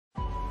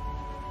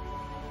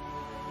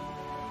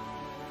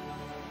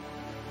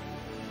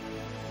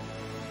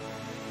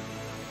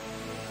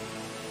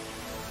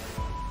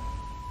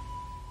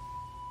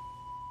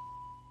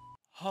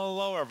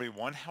Hello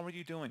everyone, how are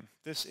you doing?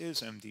 This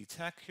is MD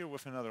Tech here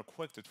with another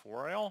quick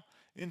tutorial.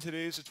 In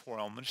today's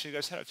tutorial, I'm going to show you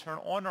guys how to turn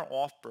on or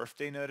off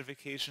birthday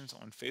notifications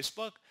on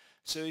Facebook.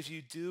 So if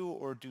you do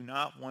or do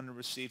not want to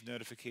receive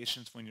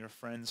notifications when your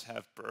friends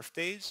have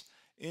birthdays,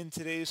 in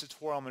today's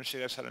tutorial, I'm going to show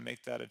you guys how to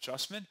make that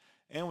adjustment.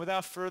 And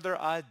without further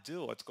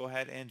ado, let's go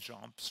ahead and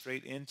jump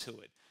straight into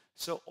it.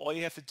 So all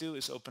you have to do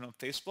is open up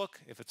Facebook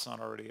if it's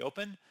not already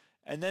open,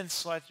 and then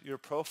select your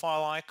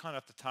profile icon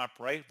at the top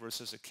right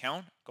versus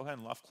account. Go ahead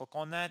and left click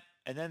on that,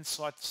 and then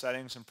select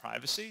settings and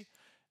privacy.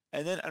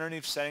 And then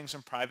underneath settings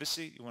and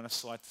privacy, you want to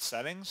select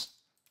settings.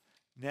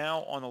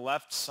 Now on the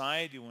left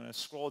side, you want to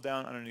scroll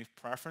down underneath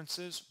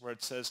preferences where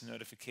it says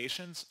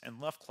notifications and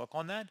left click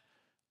on that.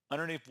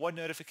 Underneath what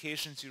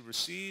notifications you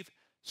receive,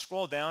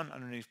 scroll down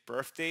underneath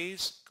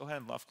birthdays. Go ahead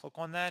and left click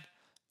on that.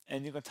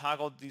 And you can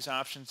toggle these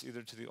options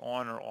either to the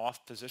on or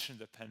off position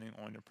depending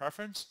on your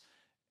preference.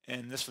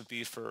 And this would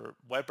be for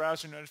web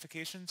browser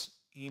notifications,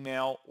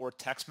 email, or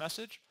text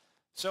message.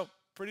 So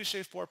pretty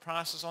straightforward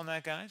process on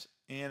that, guys.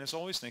 And as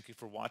always, thank you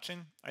for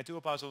watching. I do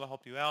hope I was able to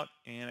help you out,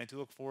 and I do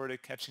look forward to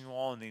catching you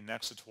all in the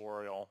next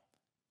tutorial.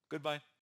 Goodbye.